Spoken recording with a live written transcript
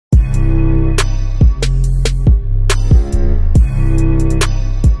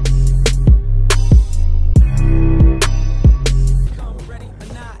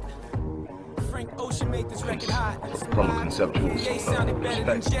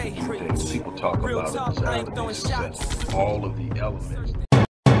things people talk about in the success, all of the elements.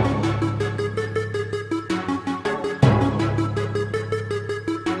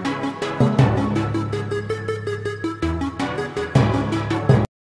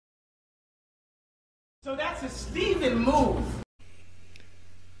 So that's a Steven move.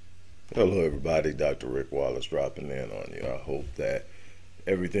 Hello everybody, Dr. Rick Wallace dropping in on you. I hope that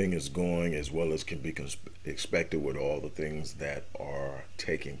everything is going as well as can be expected with all the things that are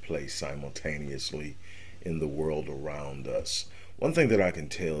taking place simultaneously in the world around us. One thing that I can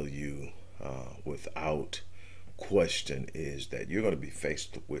tell you without question is that you're going to be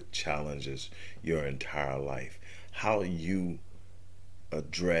faced with challenges your entire life. How you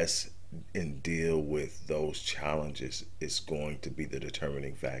address and deal with those challenges is going to be the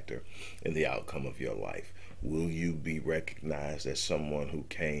determining factor in the outcome of your life. Will you be recognized as someone who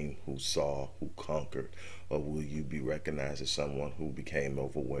came, who saw, who conquered, or will you be recognized as someone who became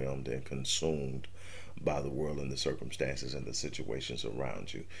overwhelmed and consumed by the world and the circumstances and the situations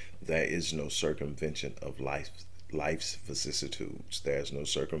around you? There is no circumvention of life's vicissitudes. There's no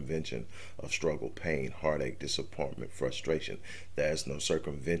circumvention of struggle, pain, heartache, disappointment, frustration. There's no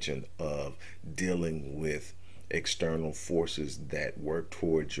circumvention of dealing with external forces that work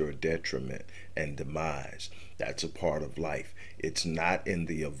towards your detriment and demise. That's a part of life. It's not in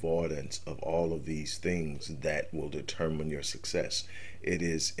the avoidance of all of these things that will determine your success. It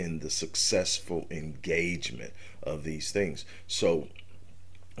is in the successful engagement of these things. So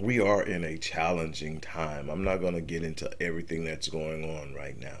we are in a challenging time. I'm not going to get into everything that's going on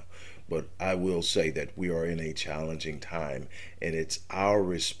right now, but I will say that we are in a challenging time, and it's our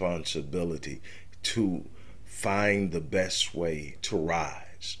responsibility to find the best way to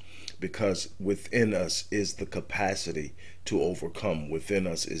rise, because within us is the capacity to overcome. Within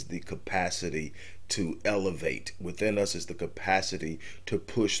us is the capacity to elevate. Within us is the capacity to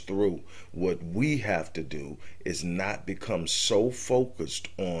push through. What we have to do is not become so focused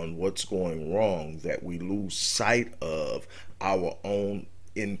on what's going wrong that we lose sight of our own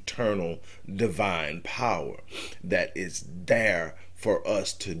internal divine power that is there for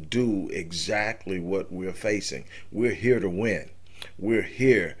us to do exactly what we're facing. We're here to win. We're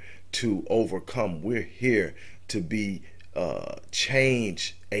here to overcome. We're here to be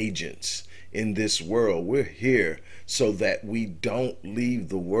change agents in this world. We're here so that we don't leave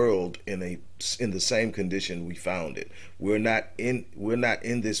the world in the same condition we found it. We're not in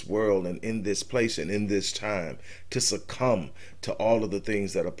this world and in this place and in this time to succumb to all of the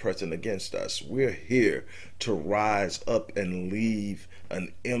things that are pressing against us. We're here to rise up and leave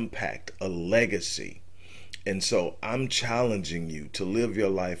an impact, a legacy. And so I'm challenging you to live your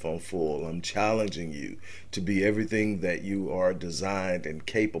life on full. I'm challenging you to be everything that you are designed and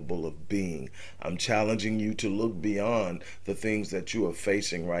capable of being. I'm challenging you to look beyond the things that you are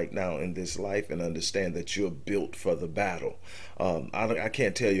facing right now in this life and understand that you're built for the battle. I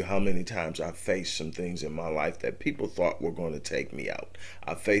can't tell you how many times I've faced some things in my life that people thought were going to take me out.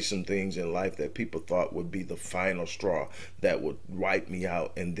 I faced some things in life that people thought would be the final straw that would wipe me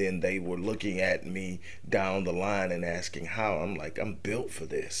out. And then they were looking at me down the line and asking how. I'm like, I'm built for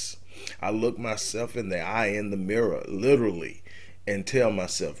this. I look myself in the eye in the mirror, literally, and tell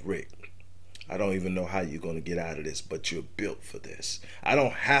myself, Rick, I don't even know how you're going to get out of this, but you're built for this. I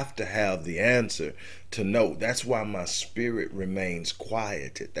don't have to have the answer to know. That's why my spirit remains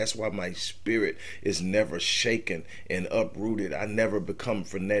quieted. That's why my spirit is never shaken and uprooted. I never become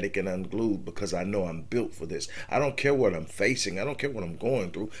frenetic and unglued, because I know I'm built for this. I don't care what I'm facing. I don't care what I'm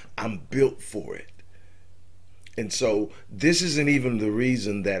going through. I'm built for it. And so this isn't even the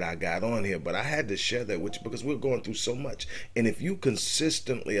reason that I got on here, but I had to share that with you because we're going through so much. And if you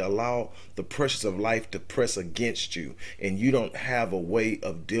consistently allow the pressures of life to press against you and you don't have a way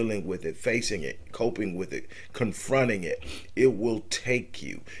of dealing with it, facing it, coping with it, confronting it, it will take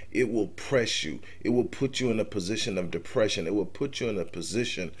you. It will press you. It will put you in a position of depression. It will put you in a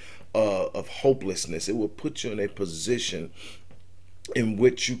position of hopelessness. It will put you in a position in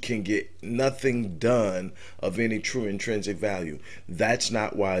which you can get nothing done of any true intrinsic value. That's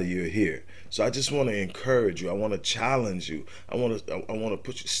not why you're here. So I just want to encourage you. I want to challenge you. I want to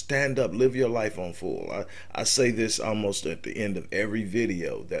put you, stand up, live your life on full. I say this almost at the end of every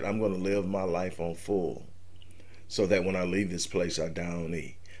video, that I'm going to live my life on full so that when I leave this place, I die on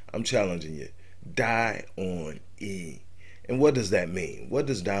E. I'm challenging you. Die on E. And what does that mean? What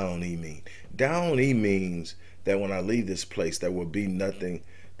does die on E mean? Die on E means that when I leave this place, there will be nothing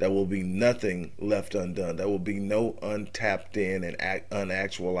left undone. There will be no untapped in and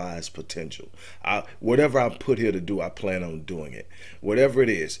unactualized potential. Whatever I'm put here to do, I plan on doing it. Whatever it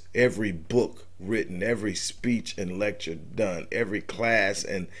is, every book written, every speech and lecture done, every class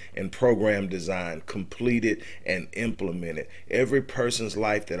and program design completed and implemented. Every person's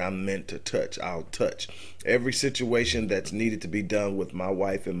life that I'm meant to touch, I'll touch. Every situation that's needed to be done with my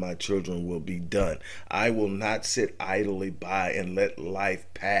wife and my children will be done. I will not sit idly by and let life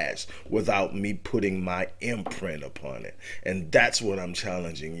pass without me putting my imprint upon it. And that's what I'm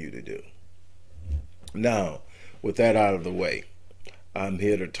challenging you to do. Now, with that out of the way, I'm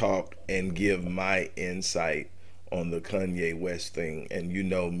here to talk and give my insight on the Kanye West thing. And you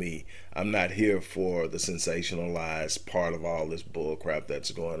know me, I'm not here for the sensationalized part of all this bull crap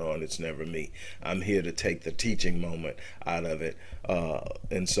that's going on. It's never me. I'm here to take the teaching moment out of it.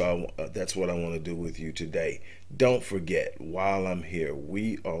 And so that's what I want to do with you today. Don't forget, while I'm here,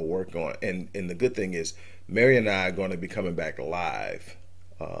 we are working on, and the good thing is, Marion and I are going to be coming back live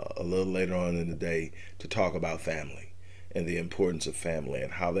a little later on in the day to talk about family and the importance of family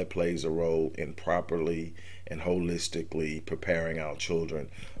and how that plays a role in properly and holistically preparing our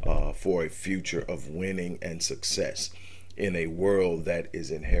children for a future of winning and success in a world that is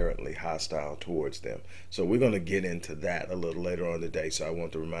inherently hostile towards them. So we're going to get into that a little later on today. So I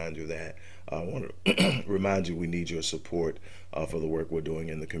want to remind you that. I want to remind you we need your support for the work we're doing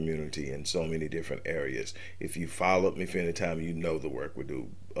in the community in so many different areas. If you followed me for any time, you know the work we do.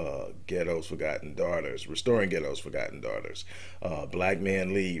 Ghettos Forgotten Daughters, Restoring Ghettos Forgotten Daughters, Black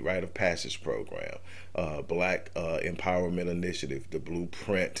Men Lead, Rite of Passage Program, Black Empowerment Initiative, the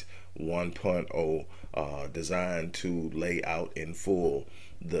Blueprint 1.0, designed to lay out in full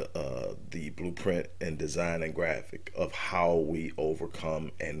the blueprint and design and graphic of how we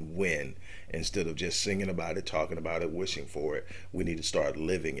overcome and win. Instead of just singing about it, talking about it, wishing for it, we need to start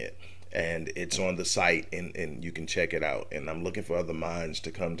living it. And it's on the site, and you can check it out. And I'm looking for other minds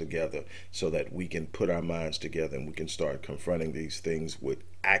to come together so that we can put our minds together and we can start confronting these things with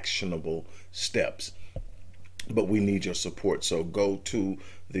actionable steps. But we need your support. So go to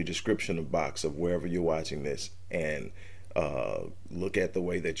the description box of wherever you're watching this and look at the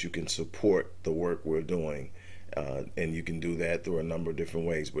way that you can support the work we're doing. And you can do that through a number of different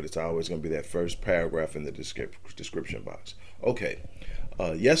ways, but it's always going to be that first paragraph in the description box. Okay.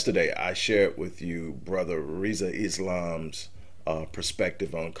 Yesterday, I shared with you Brother Reza Islam's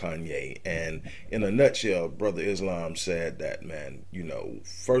perspective on Kanye. And in a nutshell, Brother Islam said that, man, you know,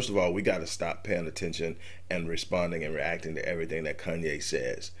 first of all, we got to stop paying attention and responding and reacting to everything that Kanye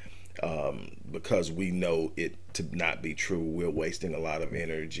says. Because we know it to not be true. We're wasting a lot of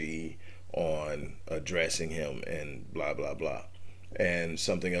energy on addressing him and blah, blah, blah. And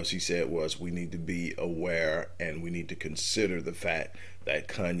something else he said was we need to be aware and we need to consider the fact that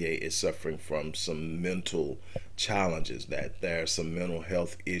Kanye is suffering from some mental challenges, that there are some mental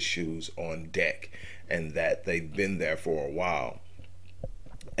health issues on deck, and that they've been there for a while.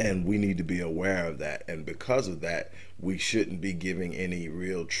 And we need to be aware of that. And because of that, we shouldn't be giving any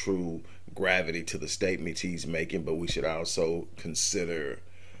real true gravity to the statements he's making, but we should also consider,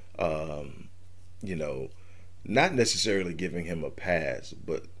 you know, not necessarily giving him a pass,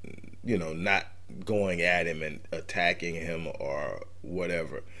 but, you know, not going at him and attacking him or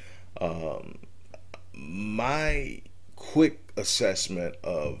whatever. My quick assessment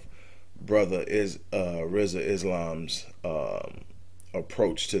of Brother Reza Islam's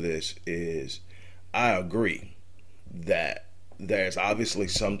approach to this is, I agree that there's obviously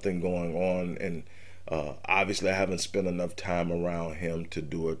something going on, and obviously I haven't spent enough time around him to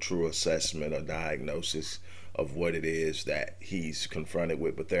do a true assessment or diagnosis of what it is that he's confronted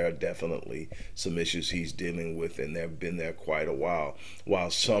with, but there are definitely some issues he's dealing with, and they've been there quite a while. While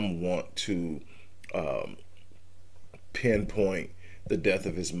some want to pinpoint the death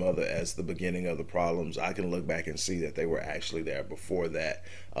of his mother as the beginning of the problems, I can look back and see that they were actually there before that.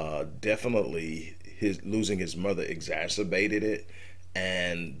 Definitely losing his mother exacerbated it,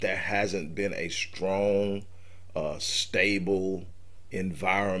 and there hasn't been a strong, stable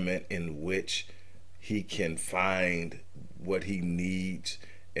environment in which he can find what he needs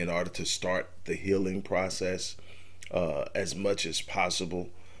in order to start the healing process as much as possible.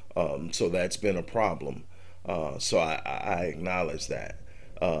 So that's been a problem. So I acknowledge that.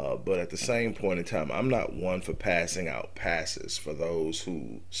 But at the same point in time, I'm not one for passing out passes for those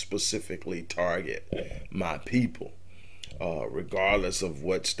who specifically target my people, regardless of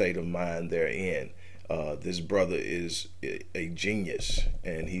what state of mind they're in. This brother is a genius,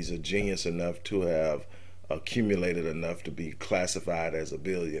 and he's a genius enough to have accumulated enough to be classified as a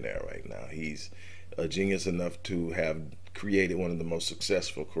billionaire right now. He's a genius enough to have created one of the most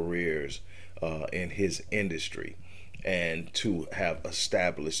successful careers in his industry, and to have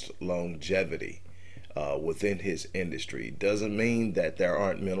established longevity within his industry. Doesn't mean that there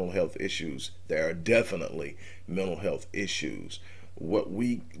aren't mental health issues. There are definitely mental health issues. What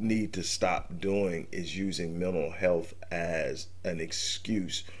we need to stop doing is using mental health as an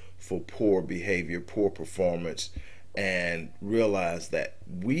excuse for poor behavior, poor performance, and realize that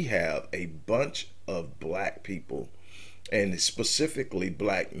we have a bunch of black people, and specifically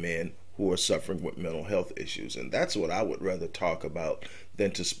black men, who are suffering with mental health issues. And that's what I would rather talk about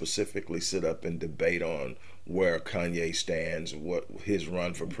than to specifically sit up and debate on where Kanye stands, what his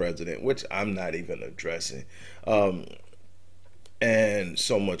run for president, which I'm not even addressing, and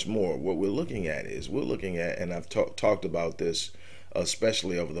so much more. What we're looking at, and I've talked about this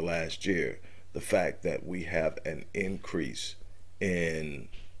especially over the last year, the fact that we have an increase in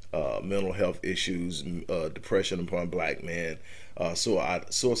mental health issues, depression upon black men,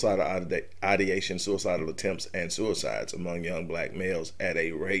 suicidal ideation, suicidal attempts, and suicides among young black males at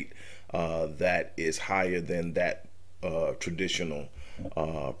a rate that is higher than that traditional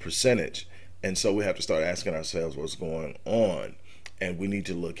percentage. And so we have to start asking ourselves what's going on, and we need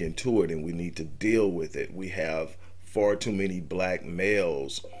to look into it, and we need to deal with it. We have far too many black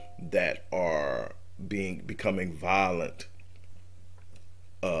males that are becoming violent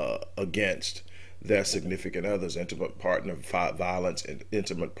against their significant others, intimate partner violence, and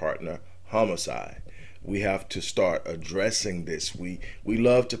intimate partner homicide. We have to start addressing this. We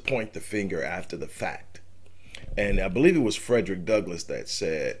love to point the finger after the fact. And I believe it was Frederick Douglass that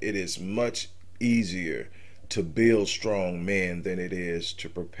said, it is much easier to build strong men than it is to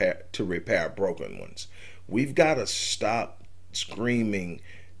repair broken ones. We've got to stop screaming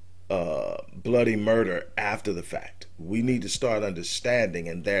bloody murder after the fact. We need to start understanding,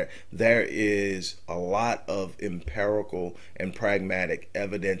 and there is a lot of empirical and pragmatic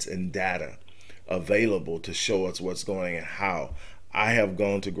evidence and data available to show us what's going and how. I have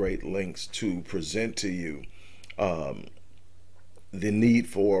gone to great lengths to present to you the need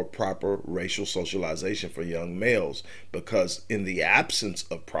for proper racial socialization for young males, because in the absence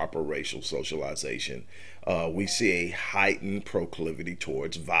of proper racial socialization, we see a heightened proclivity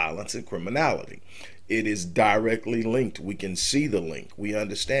towards violence and criminality. It is directly linked. We can see the link. We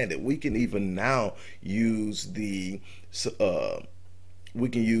understand it. We can even now use the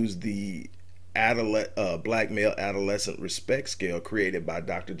black male adolescent respect scale created by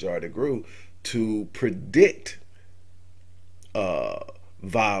Dr. Jardy Grew to predict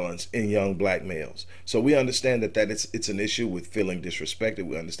violence in young black males. So we understand that it's an issue with feeling disrespected.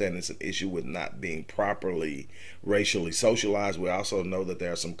 We understand it's an issue with not being properly racially socialized. We also know that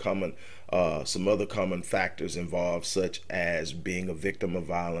there are some other common factors involved, such as being a victim of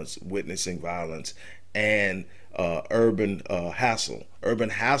violence, witnessing violence, and urban hassle. Urban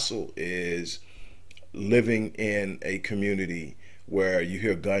hassle is living in a community where you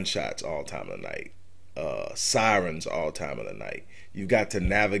hear gunshots all time of the night, sirens all time of the night. You've got to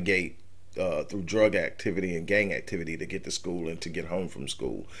navigate through drug activity and gang activity to get to school and to get home from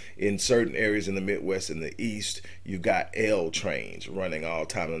school. In certain areas in the Midwest and the East, you've got L trains running all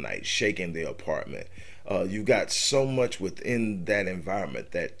time of the night, shaking the apartment. You've got so much within that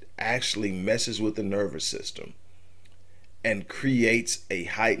environment that actually messes with the nervous system and creates a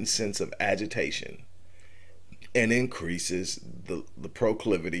heightened sense of agitation and increases the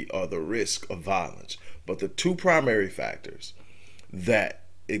proclivity or the risk of violence. But the two primary factors that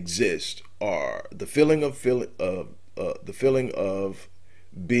exist are the feeling of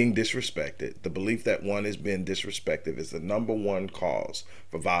being disrespected. The belief that one is being disrespected is the #1 cause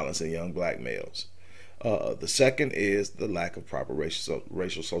for violence in young black males. The second is the lack of proper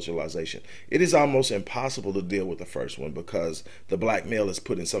racial socialization. It is almost impossible to deal with the first one because the black male is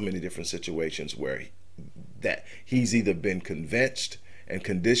put in so many different situations where he's either been convinced and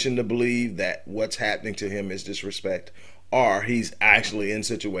conditioned to believe that what's happening to him is disrespect, or he's actually in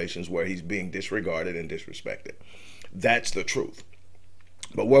situations where he's being disregarded and disrespected. That's the truth.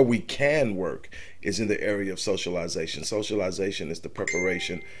 But where we can work is in the area of socialization. Socialization is the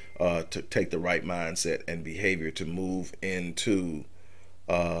preparation to take the right mindset and behavior to move into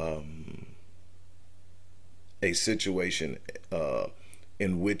a situation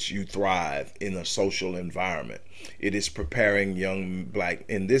in which you thrive in a social environment. It is preparing young black,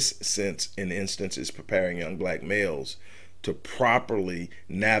 in this sense, in instance, is preparing young black males to properly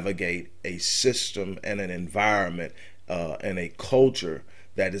navigate a system and an environment and a culture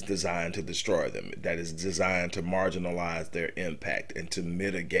that is designed to destroy them, that is designed to marginalize their impact and to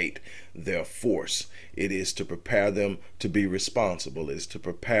mitigate their force. It is to prepare them to be responsible. It is to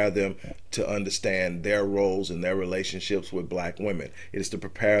prepare them to understand their roles and their relationships with black women. It is to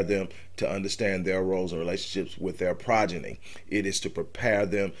prepare them to understand their roles and relationships with their progeny. It is to prepare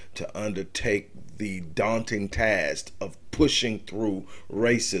them to undertake the daunting task of pushing through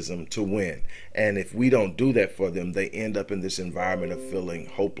racism to win. And if we don't do that for them, they end up in this environment of feeling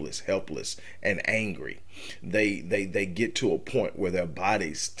hopeless, helpless, and angry. They get to a point where their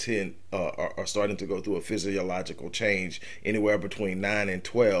bodies are starting to go through a physiological change anywhere between 9 and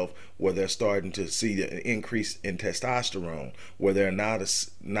 12, where they're starting to see an increase in testosterone, where they're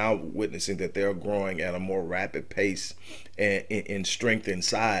now witnessing that they're growing at a more rapid pace in strength and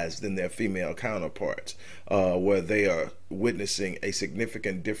size than their female counterparts, where they are witnessing a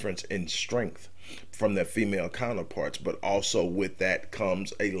significant difference in strength from their female counterparts, but also with that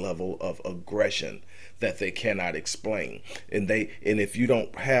comes a level of aggression that they cannot explain. And if you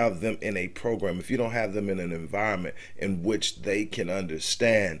don't have them in a program, if you don't have them in an environment in which they can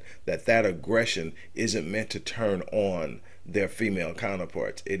understand that that aggression isn't meant to turn on their female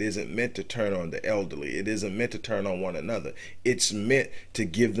counterparts, it isn't meant to turn on the elderly, it isn't meant to turn on one another, it's meant to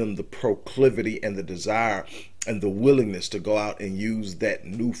give them the proclivity and the desire and the willingness to go out and use that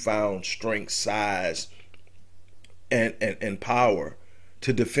newfound strength, size, and power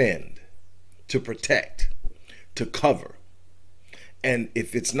to defend, to protect, to cover. And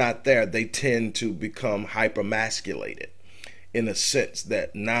if it's not there, they tend to become hypermasculated in a sense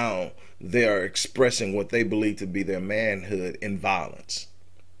that now they are expressing what they believe to be their manhood in violence.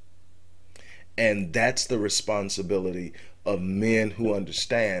 And that's the responsibility of men who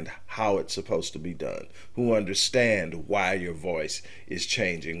understand how it's supposed to be done, who understand why your voice is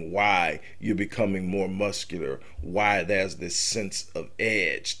changing, why you're becoming more muscular, why there's this sense of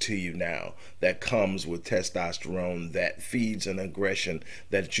edge to you now that comes with testosterone that feeds an aggression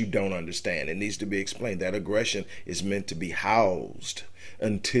that you don't understand. It needs to be explained. That aggression is meant to be housed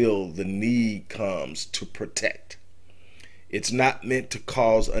until the need comes to protect. It's not meant to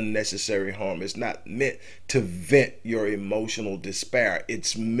cause unnecessary harm. It's not meant to vent your emotional despair.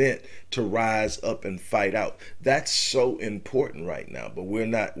 It's meant to rise up and fight out. That's so important right now, but we're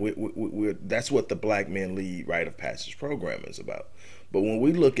not. That's what the Black Men Lead Rite of Passage program is about. But when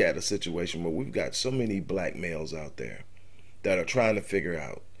we look at a situation where we've got so many black males out there that are trying to figure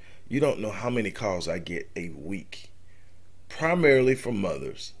out, you don't know how many calls I get a week, primarily from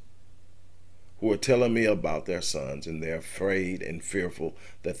mothers who are telling me about their sons, and they're afraid and fearful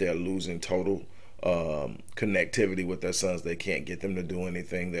that they're losing total connectivity with their sons. They can't get them to do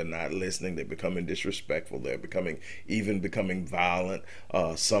anything. They're not listening. They're becoming disrespectful. They're becoming violent.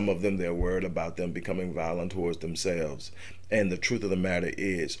 Some of them, they're worried about them becoming violent towards themselves. And the truth of the matter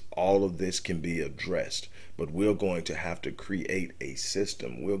is, all of this can be addressed, but we're going to have to create a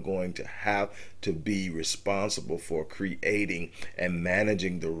system. We're going to have to be responsible for creating and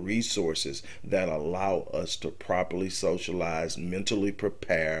managing the resources that allow us to properly socialize, mentally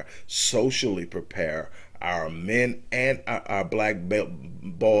prepare, socially prepare our men and our black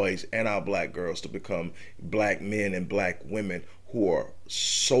boys and our black girls to become black men and black women who are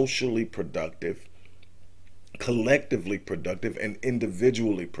socially productive, collectively productive, and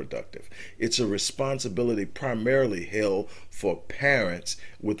individually productive. It's a responsibility primarily held for parents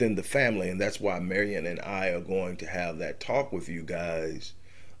within the family, and that's why Marion and I are going to have that talk with you guys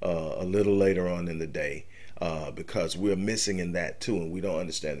a little later on in the day, because we're missing in that too, and we don't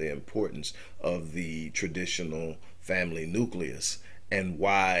understand the importance of the traditional family nucleus and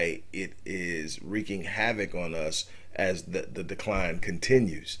why it is wreaking havoc on us as the decline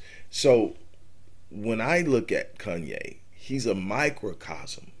continues. So when I look at Kanye, he's a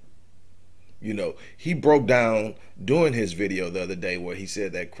microcosm. You know, he broke down during his video the other day where he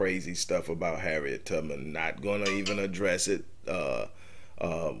said that crazy stuff about Harriet Tubman. Not going to even address it.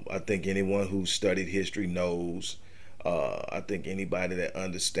 I think anyone who studied history knows. I think anybody that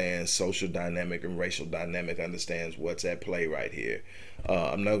understands social dynamic and racial dynamic understands what's at play right here.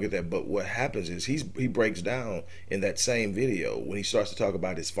 I'm not going to get that. But what happens is he breaks down in that same video when he starts to talk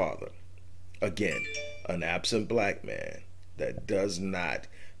about his father. Again, an absent black man that does not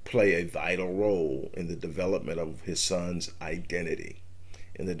play a vital role in the development of his son's identity,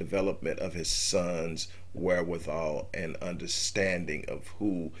 in the development of his son's wherewithal and understanding of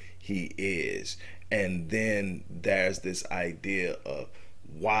who he is. And then there's this idea of,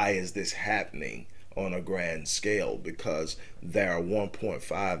 why is this happening on a grand scale? Because there are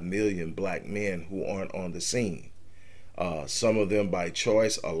 1.5 million black men who aren't on the scene. Some of them by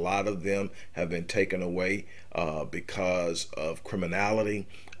choice. A lot of them have been taken away because of criminality,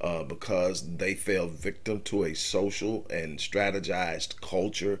 because they fell victim to a social and strategized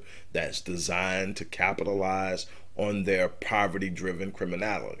culture that's designed to capitalize on their poverty-driven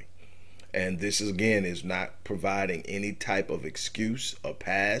criminality. And this again is not providing any type of excuse or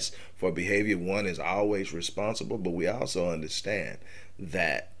pass for behavior. One is always responsible, but we also understand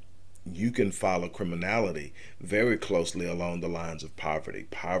that you can follow criminality very closely along the lines of poverty.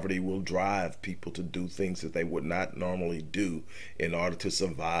 Poverty will drive people to do things that they would not normally do in order to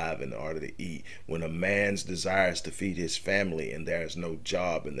survive, in order to eat. When a man's desires to feed his family and there is no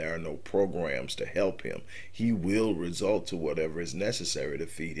job and there are no programs to help him, he will resort to whatever is necessary to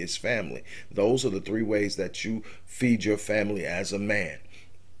feed his family. Those are the three ways that you feed your family as a man.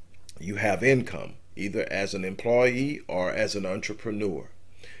 You have income, either as an employee or as an entrepreneur.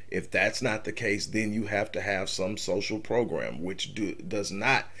 If that's not the case, then you have to have some social program, which does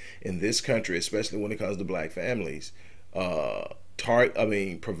not, in this country, especially when it comes to black families,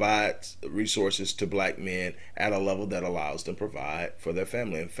 provides resources to black men at a level that allows them to provide for their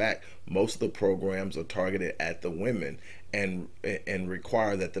family. In fact, most of the programs are targeted at the women and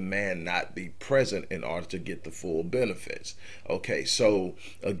require that the man not be present in order to get the full benefits. Okay, so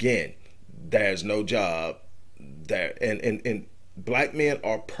again, there's no job there, and black men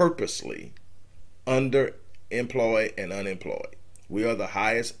are purposely underemployed and unemployed. We are the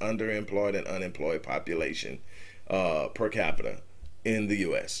highest underemployed and unemployed population per capita in the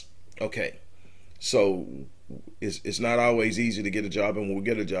U.S. Okay, so it's not always easy to get a job, and when we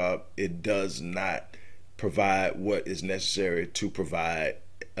get a job, it does not provide what is necessary to provide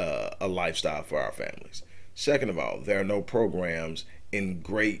a lifestyle for our families. Second of all, there are no programs in a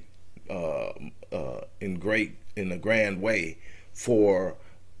grand way for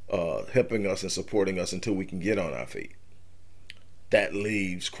helping us and supporting us until we can get on our feet. That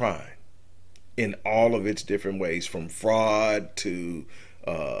leaves crime in all of its different ways, from fraud to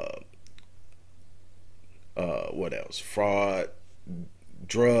what else? Fraud,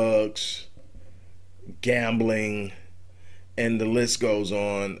 drugs, gambling, and the list goes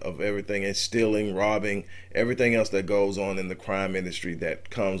on of everything, and stealing, robbing, everything else that goes on in the crime industry that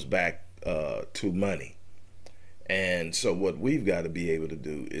comes back to money. And so what we've got to be able to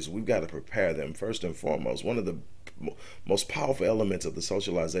do is we've got to prepare them. First and foremost, one of the most powerful elements of the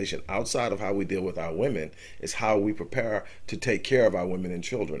socialization outside of how we deal with our women is how we prepare to take care of our women and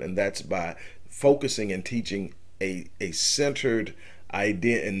children. And that's by focusing and teaching a centered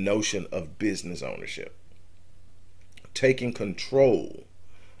idea and notion of business ownership. Taking control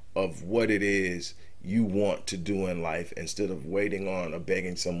of what it is you want to do in life instead of waiting on or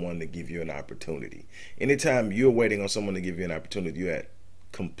begging someone to give you an opportunity. Anytime you're waiting on someone to give you an opportunity, you're at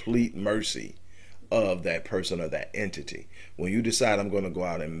complete mercy of that person or that entity. When you decide, I'm going to go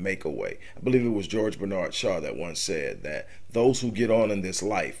out and make a way. I believe it was George Bernard Shaw that once said that those who get on in this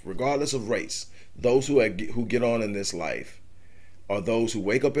life, regardless of race, those who get on in this life are those who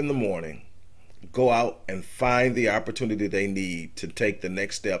wake up in the morning, go out and find the opportunity they need to take the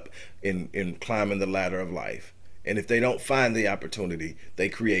next step in climbing the ladder of life. And if they don't find the opportunity, they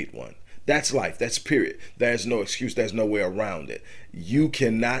create one. That's life. That's period. There's no excuse. There's no way around it. You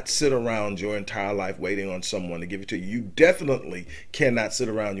cannot sit around your entire life waiting on someone to give it to you. You definitely cannot sit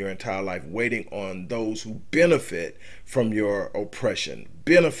around your entire life waiting on those who benefit from your oppression,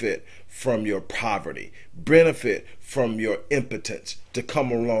 benefit from your poverty, benefit from your impotence to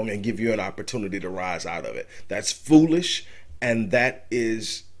come along and give you an opportunity to rise out of it. That's foolish, and that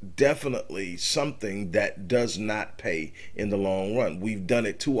is definitely something that does not pay in the long run. We've done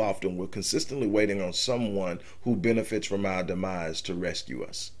it too often. We're consistently waiting on someone who benefits from our demise to rescue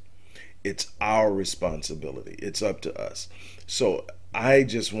us. It's our responsibility. It's up to us. So I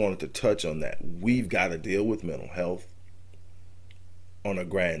just wanted to touch on that. We've got to deal with mental health on a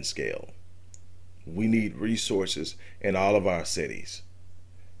grand scale. We need resources in all of our cities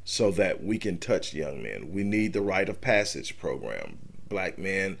so that we can touch young men. We need the rite of passage program. Black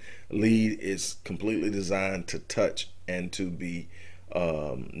Men Lead is completely designed to touch and to be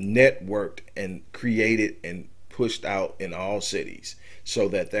networked and created and pushed out in all cities, so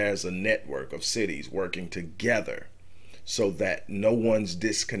that there's a network of cities working together, so that no one's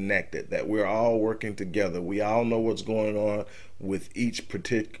disconnected, that we're all working together. We all know what's going on with each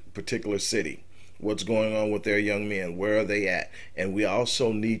particular city, what's going on with their young men, where are they at. And we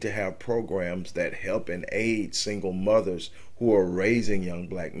also need to have programs that help and aid single mothers who are raising young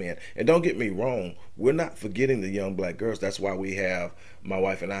black men. And don't get me wrong, we're not forgetting the young black girls. That's why we have, my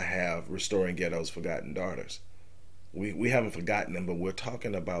wife and I have Restoring Ghettos Forgotten Daughters. We haven't forgotten them, but we're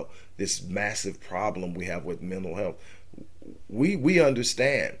talking about this massive problem we have with mental health. we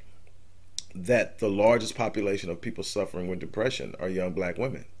understand that the largest population of people suffering with depression are young black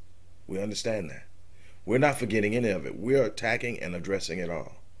women. We understand that. We're not forgetting any of it. We're attacking and addressing it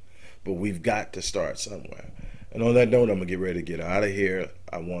all. But we've got to start somewhere. And on that note, I'm going to get ready to get out of here.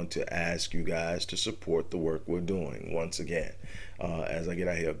 I want to ask you guys to support the work we're doing. Once again, as I get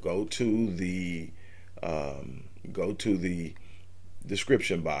out here, go to the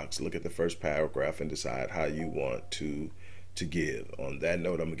description box, look at the first paragraph, and decide how you want to give. On that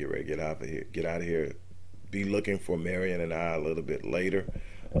note, I'm going to get ready to get out of here. Be looking for Marion and I a little bit later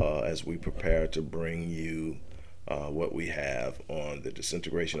as we prepare to bring you what we have on the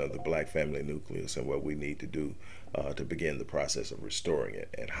disintegration of the black family nucleus and what we need to do to begin the process of restoring it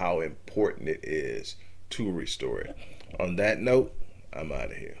and how important it is to restore it. On that note, I'm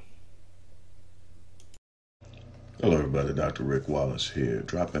out of here. Hello everybody, Dr. Rick Wallace here,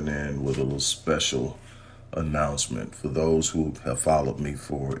 dropping in with a little special announcement. For those who have followed me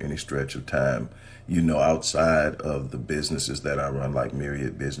for any stretch of time, you know, outside of the businesses that I run, like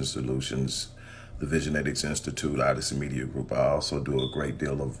Myriad Business Solutions, the Visionetics Institute, Odyssey Media Group, I also do a great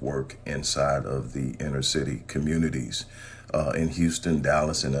deal of work inside of the inner city communities in Houston,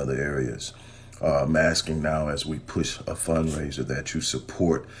 Dallas, and other areas. I'm asking now, as we push a fundraiser, that you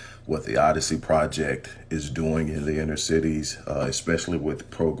support what the Odyssey Project is doing in the inner cities, especially with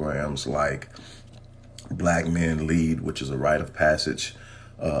programs like Black Men Lead, which is a rite of passage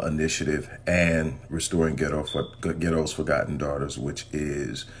initiative, and Restoring Ghettos Forgotten Daughters, which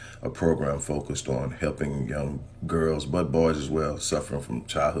is a program focused on helping young girls, but boys as well, suffering from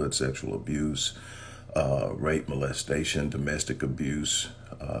childhood sexual abuse, rape, molestation, domestic abuse,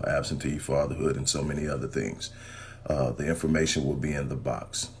 absentee fatherhood, and so many other things. The information will be in the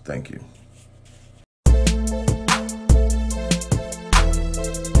box. Thank you.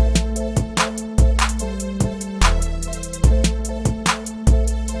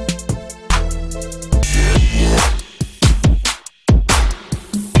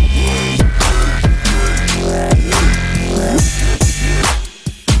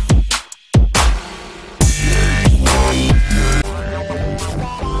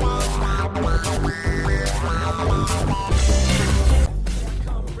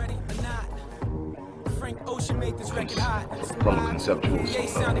 From a conceptual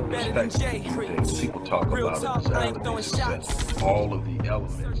perspective, things people talk about it as all of the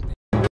elements